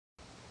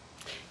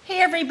Hey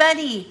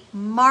everybody,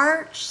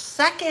 March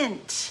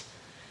 2nd,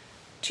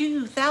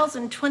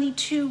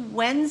 2022,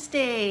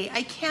 Wednesday.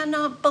 I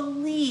cannot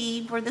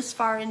believe we're this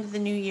far into the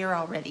new year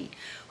already.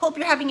 Hope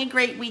you're having a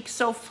great week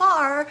so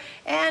far,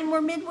 and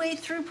we're midway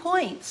through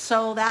points,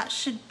 so that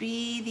should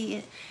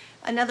be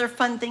another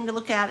fun thing to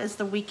look at as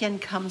the weekend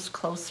comes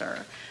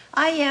closer.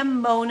 I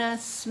am Mona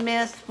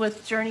Smith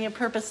with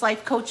Journey.Of.Purpose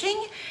Life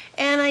Coaching,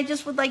 and I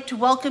just would like to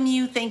welcome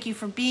you. Thank you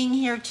for being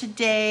here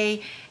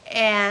today,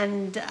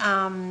 and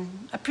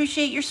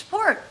appreciate your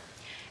support.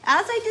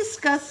 As I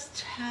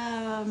discussed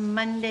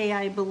Monday,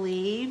 I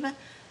believe,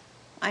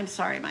 I'm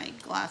sorry, my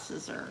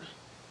glasses are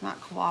not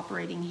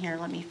cooperating here.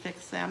 Let me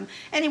fix them.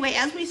 Anyway,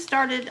 as we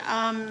started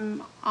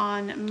on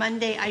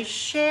Monday, I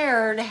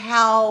shared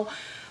how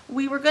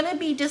we were going to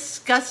be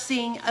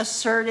discussing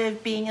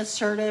being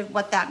assertive,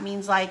 what that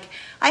means. Like,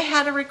 I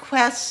had a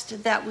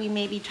request that we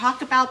maybe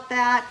talk about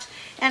that,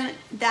 and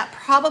that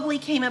probably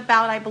came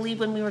about, I believe,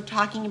 when we were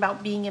talking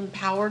about being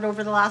empowered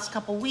over the last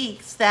couple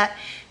weeks, that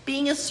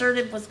being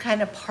assertive was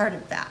kind of part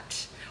of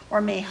that,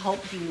 or may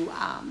help you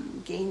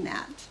gain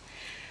that.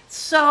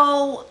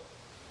 So,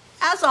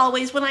 as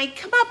always, when I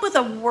come up with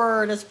a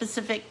word, a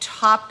specific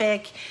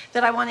topic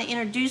that I want to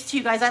introduce to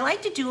you guys, I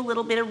like to do a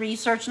little bit of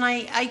research, and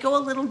I go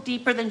a little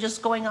deeper than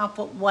just going off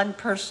what one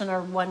person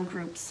or one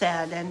group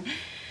said. And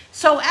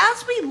so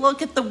as we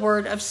look at the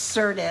word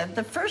assertive,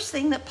 the first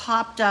thing that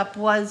popped up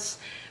was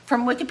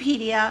from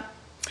Wikipedia,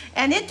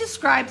 and it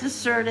describes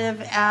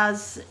assertive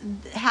as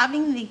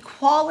having the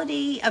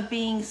quality of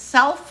being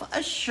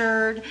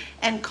self-assured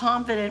and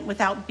confident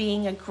without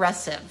being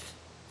aggressive.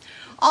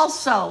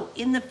 Also,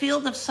 in the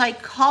field of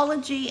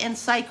psychology and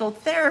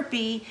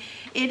psychotherapy,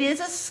 it is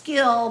a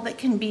skill that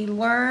can be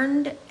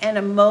learned and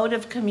a mode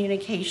of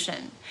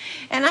communication.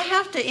 And I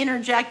have to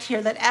interject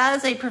here that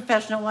as a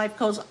professional life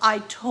coach, I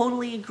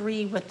totally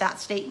agree with that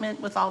statement,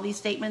 with all these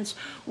statements.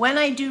 When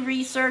I do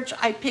research,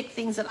 I pick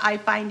things that I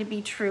find to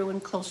be true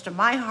and close to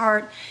my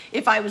heart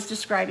if I was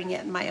describing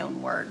it in my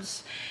own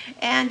words.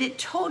 And it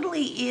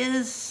totally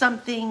is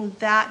something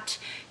that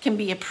can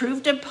be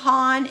improved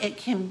upon, it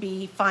can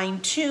be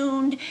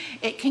fine-tuned,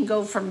 it can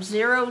go from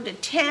 0 to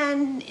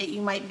 10,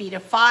 you might be to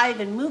 5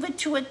 and move it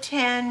to a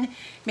 10.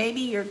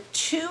 Maybe you're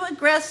too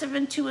aggressive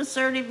and too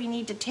assertive, you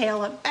need to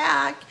tail it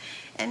back,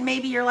 and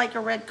maybe you're like a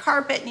red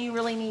carpet and you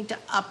really need to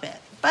up it.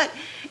 But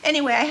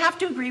anyway, I have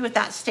to agree with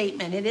that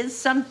statement. It is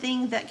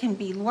something that can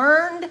be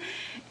learned,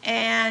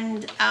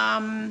 and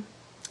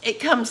it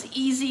comes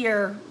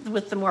easier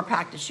with the more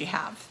practice you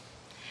have.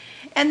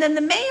 And then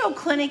the Mayo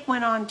Clinic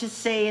went on to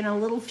say, in a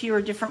little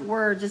fewer different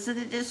words, is that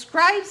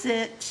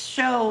it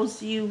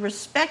shows you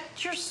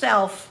respect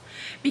yourself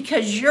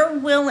because you're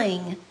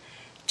willing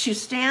to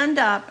stand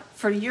up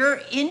for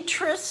your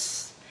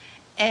interests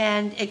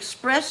and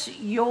express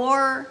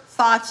your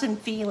thoughts and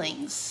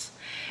feelings.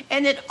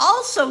 And it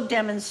also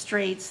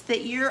demonstrates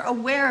that you're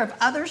aware of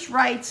others'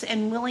 rights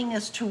and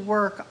willingness to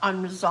work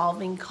on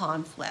resolving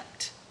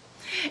conflict.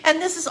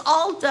 And this is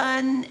all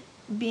done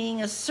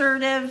being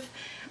assertive.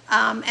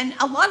 And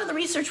a lot of the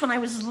research when I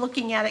was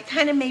looking at it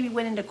kind of maybe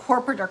went into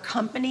corporate or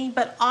company,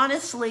 but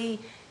honestly,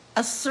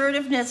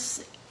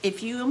 assertiveness,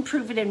 if you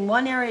improve it in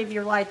one area of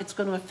your life, it's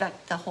going to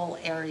affect the whole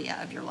area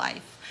of your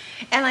life.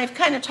 And I've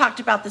kind of talked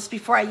about this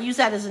before. I use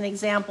that as an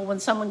example when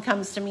someone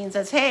comes to me and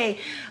says, hey,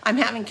 I'm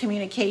having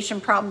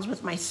communication problems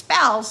with my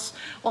spouse.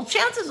 Well,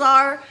 chances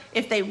are,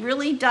 if they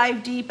really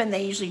dive deep, and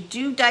they usually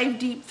do dive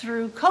deep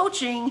through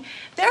coaching,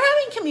 they're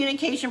having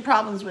communication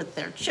problems with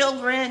their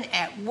children,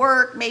 at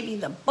work, maybe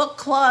the book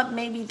club,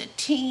 maybe the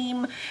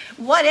team,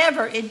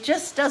 whatever. It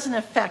just doesn't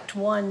affect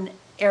one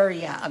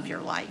area of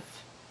your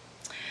life.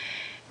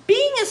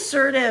 Being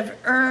assertive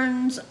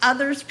earns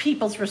others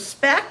people's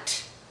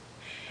respect.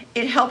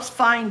 It helps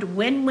find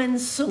win-win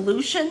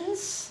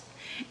solutions.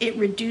 It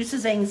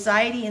reduces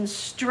anxiety and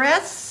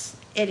stress.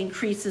 It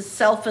increases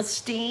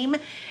self-esteem.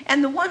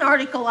 And the one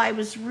article I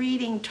was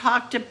reading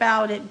talked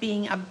about it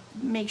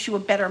makes you a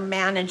better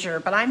manager,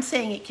 but I'm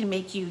saying it can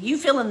make you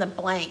fill in the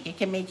blank. It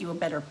can make you a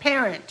better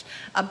parent,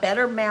 a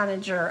better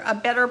manager, a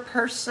better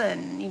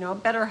person, a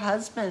better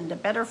husband, a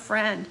better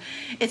friend.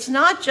 It's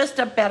not just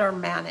a better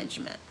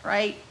management,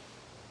 right?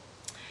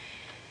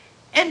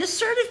 And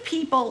assertive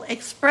people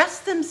express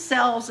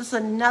themselves as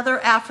another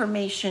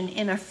affirmation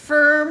in a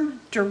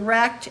firm,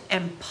 direct,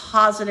 and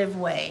positive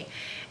way.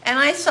 And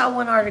I saw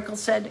one article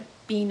said,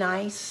 be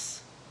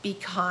nice, be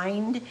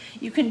kind.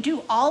 You can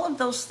do all of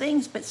those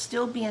things, but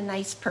still be a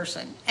nice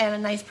person, and a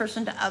nice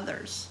person to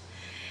others.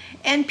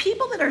 And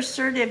people that are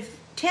assertive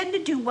tend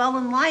to do well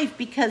in life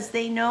because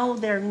they know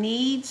their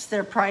needs,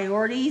 their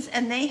priorities,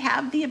 and they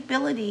have the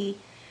ability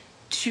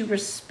to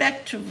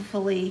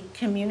respectfully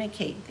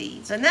communicate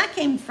these. And that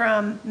came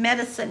from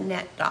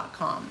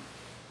medicinenet.com.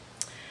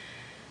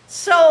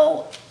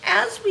 So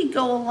as we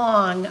go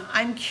along,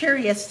 I'm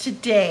curious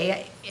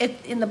today,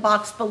 in the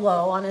box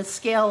below, on a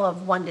scale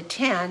of 1 to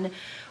 10,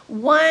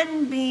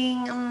 1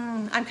 being,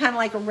 I'm kind of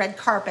like a red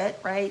carpet,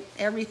 right?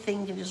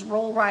 Everything can just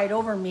roll right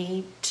over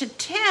me. To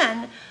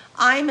 10,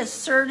 I'm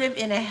assertive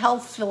in a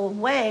healthful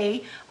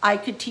way. I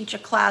could teach a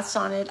class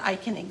on it. I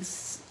can,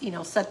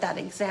 set that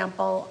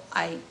example.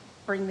 I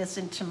bring this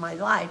into my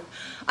life.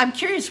 I'm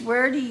curious,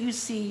 where do you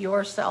see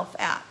yourself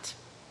at?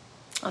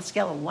 On a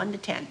scale of 1 to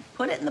 10.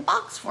 Put it in the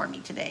box for me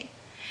today.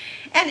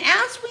 And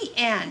as we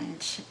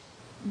end,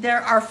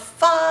 there are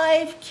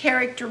 5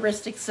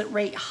 characteristics that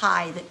rate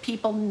high that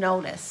people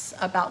notice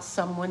about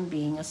someone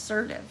being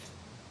assertive.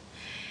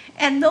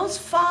 And those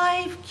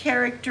 5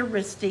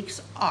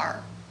 characteristics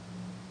are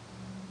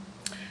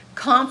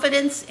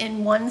confidence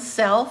in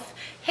oneself.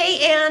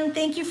 Hey, Anne,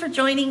 thank you for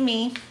joining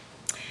me.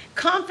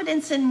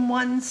 Confidence in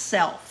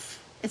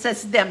oneself. It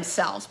says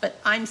themselves, but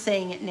I'm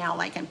saying it now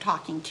like I'm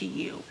talking to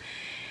you.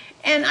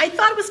 And I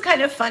thought it was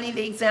kind of funny,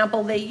 the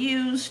example they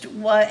used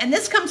was, and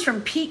this comes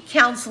from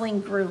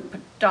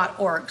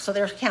peakcounselinggroup.org, so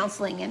there's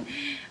counseling. And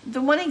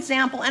the one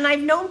example, and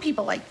I've known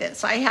people like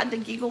this, I had to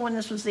giggle when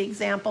this was the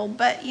example,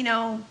 but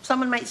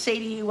someone might say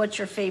to you, what's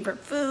your favorite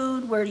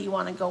food? Where do you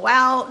want to go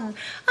out? And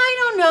I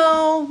don't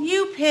know,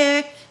 you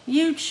pick,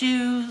 you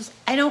choose,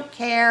 I don't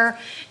care.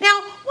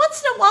 Now,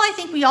 once in a while, I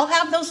think we all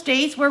have those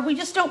days where we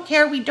just don't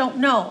care, we don't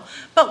know.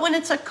 But when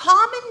it's a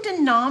common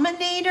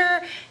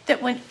denominator,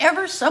 that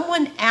whenever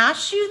someone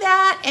asks you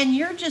that and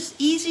you're just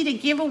easy to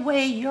give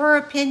away your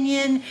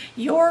opinion,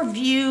 your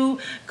view,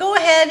 go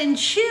ahead and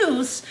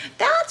choose,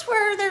 that's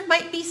where there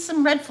might be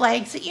some red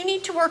flags that you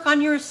need to work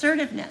on your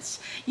assertiveness.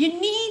 You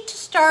need to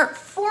start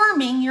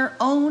forming your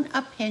own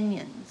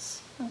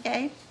opinions,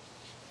 okay?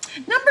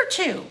 Number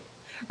 2.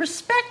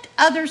 Respect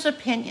others'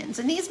 opinions.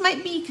 And these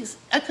might be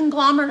a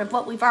conglomerate of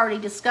what we've already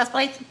discussed, but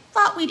I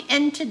thought we'd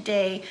end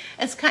today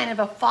as kind of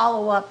a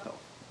follow-up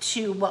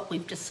to what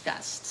we've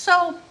discussed.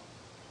 So,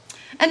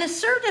 an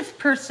assertive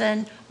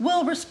person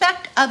will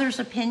respect others'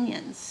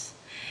 opinions.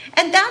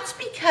 And that's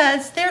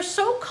because they're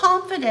so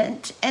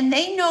confident and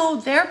they know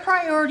their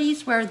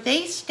priorities, where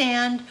they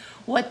stand,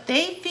 what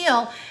they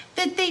feel,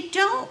 that they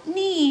don't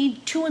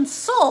need to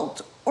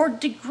insult or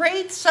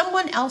degrade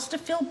someone else to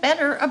feel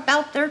better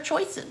about their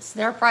choices,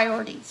 their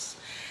priorities.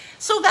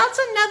 So that's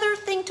another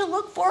thing to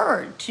look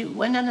forward to.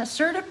 When an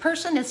assertive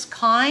person is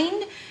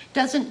kind,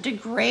 doesn't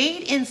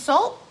degrade,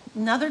 insult,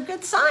 another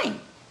good sign.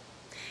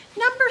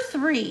 Number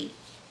 3,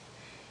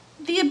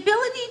 the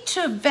ability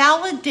to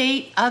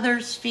validate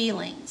others'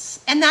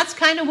 feelings. And that's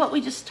kind of what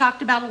we just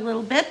talked about a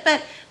little bit,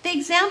 but the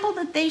example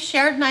that they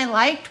shared and I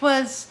liked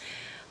was,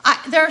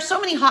 there are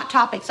so many hot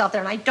topics out there,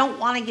 and I don't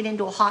want to get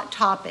into a hot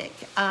topic.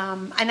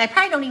 And I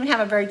probably don't even have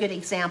a very good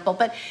example,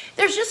 but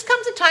there's just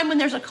comes a time when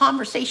there's a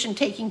conversation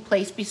taking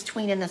place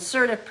between an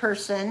assertive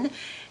person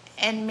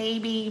and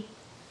maybe,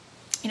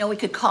 we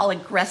could call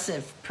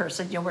aggressive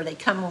person, where they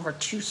come over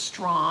too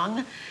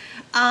strong,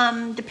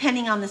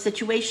 depending on the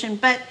situation.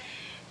 But,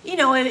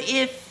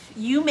 if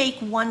you make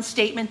one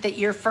statement that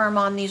you're firm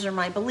on, these are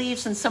my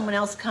beliefs, and someone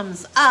else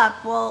comes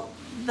up, well,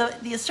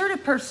 the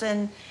assertive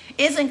person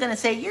isn't going to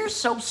say, you're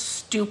so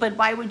stupid,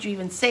 why would you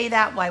even say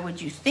that, why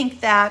would you think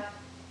that?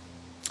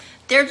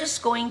 They're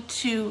just going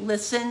to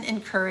listen,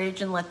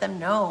 encourage, and let them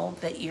know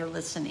that you're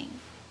listening.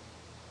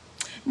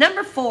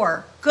 Number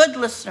 4, good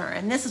listener,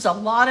 and this is a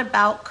lot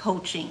about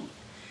coaching.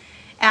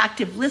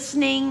 Active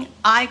listening,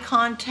 eye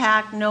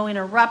contact, no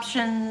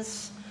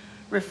interruptions,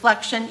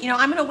 reflection.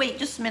 I'm going to wait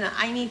just a minute.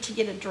 I need to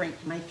get a drink.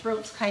 My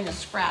throat's kind of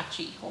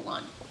scratchy. Hold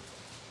on.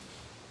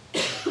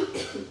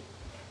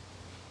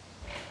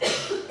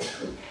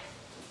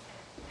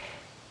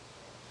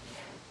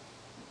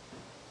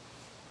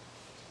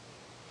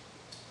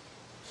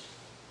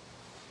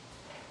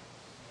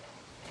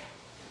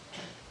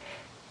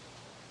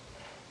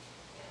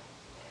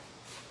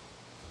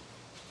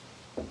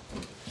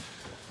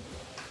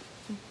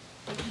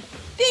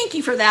 Thank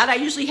you for that. I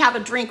usually have a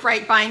drink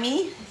right by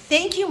me.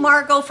 Thank you,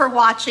 Margot, for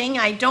watching.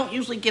 I don't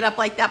usually get up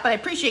like that, but I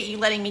appreciate you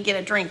letting me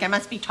get a drink. I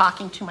must be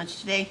talking too much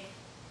today.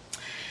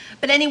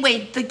 But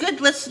anyway, the good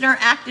listener,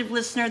 active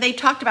listener, they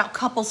talked about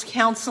couples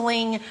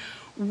counseling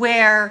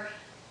where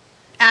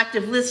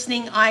active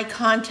listening, eye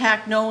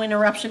contact, no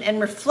interruption, and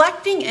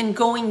reflecting and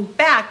going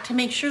back to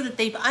make sure that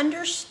they've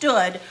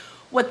understood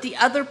what the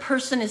other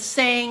person is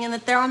saying and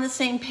that they're on the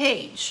same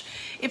page.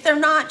 If they're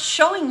not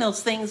showing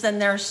those things, then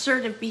their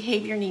assertive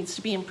behavior needs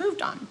to be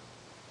improved on.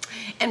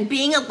 And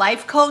being a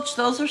life coach,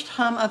 those are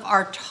some of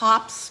our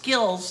top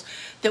skills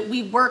that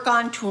we work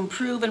on to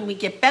improve and we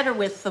get better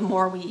with the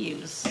more we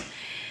use.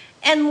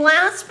 And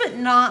last but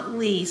not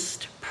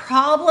least,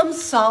 problem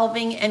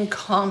solving and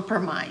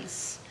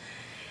compromise.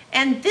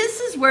 And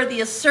this is where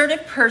the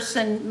assertive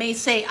person may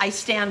say, I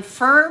stand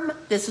firm,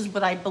 this is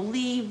what I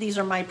believe, these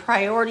are my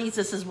priorities,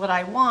 this is what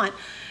I want.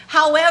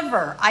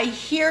 However, I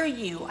hear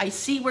you, I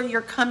see where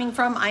you're coming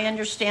from, I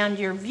understand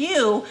your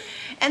view,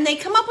 and they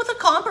come up with a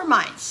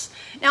compromise.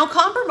 Now,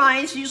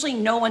 compromise, usually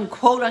no one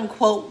quote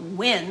unquote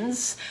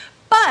wins,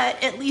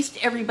 but at least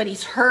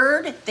everybody's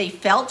heard, they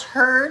felt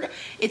heard,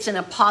 it's in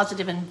a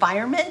positive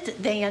environment,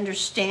 they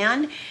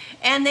understand,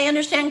 and they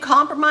understand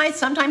compromise.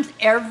 Sometimes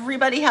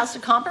everybody has to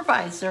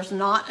compromise. There's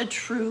not a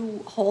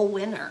true whole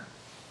winner.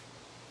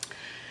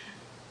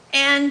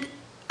 And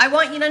I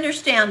want you to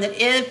understand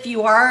that if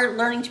you are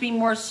learning to be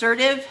more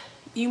assertive,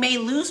 you may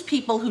lose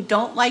people who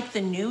don't like the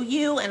new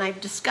you, and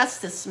I've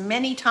discussed this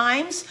many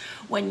times.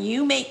 When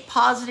you make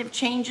positive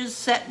changes,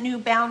 set new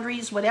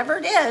boundaries, whatever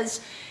it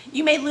is,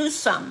 you may lose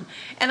some.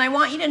 And I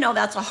want you to know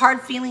that's a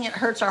hard feeling. It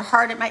hurts our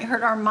heart. It might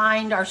hurt our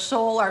mind, our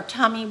soul, our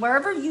tummy,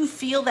 wherever you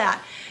feel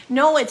that.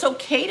 No, it's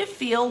okay to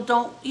feel.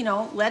 Don't,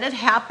 let it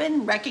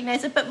happen,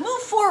 recognize it, but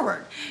move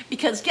forward,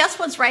 because guess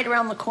what's right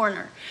around the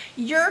corner?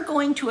 You're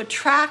going to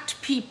attract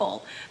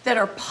people that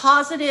are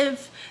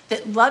positive,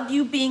 that love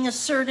you being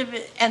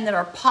assertive, and that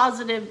are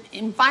positive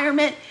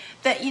environment,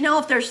 that,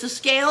 if there's the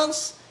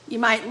scales, you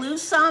might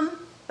lose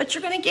some, but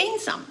you're going to gain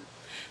some.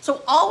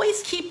 So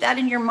always keep that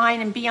in your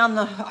mind and be on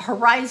the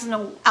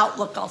horizontal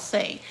outlook, I'll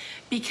say,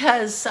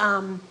 because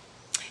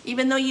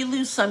even though you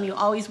lose some, you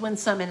always win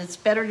some, and it's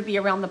better to be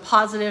around the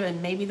positive,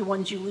 and maybe the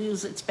ones you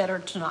lose, it's better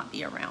to not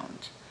be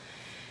around.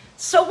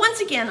 So once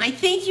again, I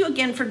thank you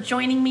again for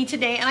joining me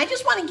today, and I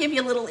just want to give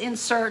you a little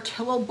insert,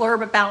 a little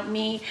blurb about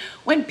me.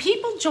 When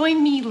people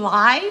join me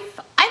live,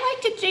 I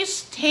like to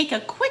just take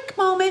a quick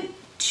moment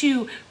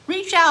to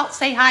reach out,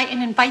 say hi,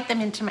 and invite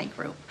them into my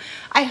group.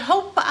 I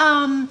hope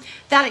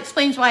that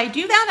explains why I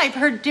do that. I've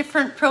heard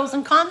different pros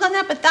and cons on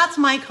that, but that's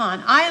my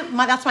con.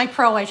 That's my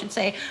pro, I should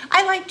say.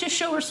 I like to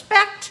show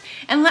respect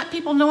and let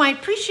people know I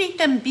appreciate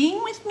them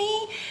being with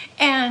me,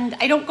 and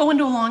I don't go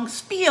into a long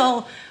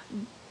spiel,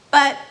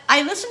 but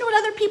I listen to what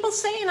other people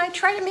say, and I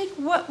try to make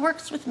what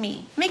works with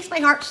me. It makes my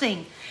heart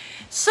sing.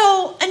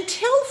 So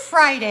until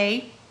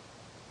Friday,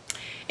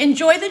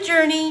 enjoy the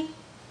journey,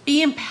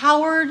 be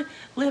empowered,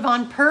 live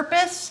on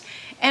purpose.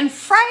 And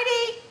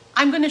Friday,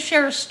 I'm going to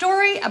share a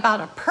story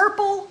about a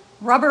purple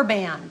rubber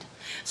band.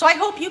 So I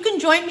hope you can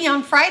join me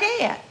on Friday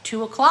at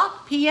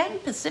 2:00 p.m.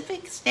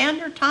 Pacific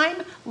Standard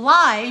Time,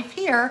 live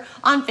here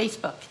on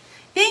Facebook.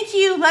 Thank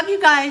you. Love you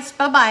guys.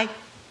 Bye-bye.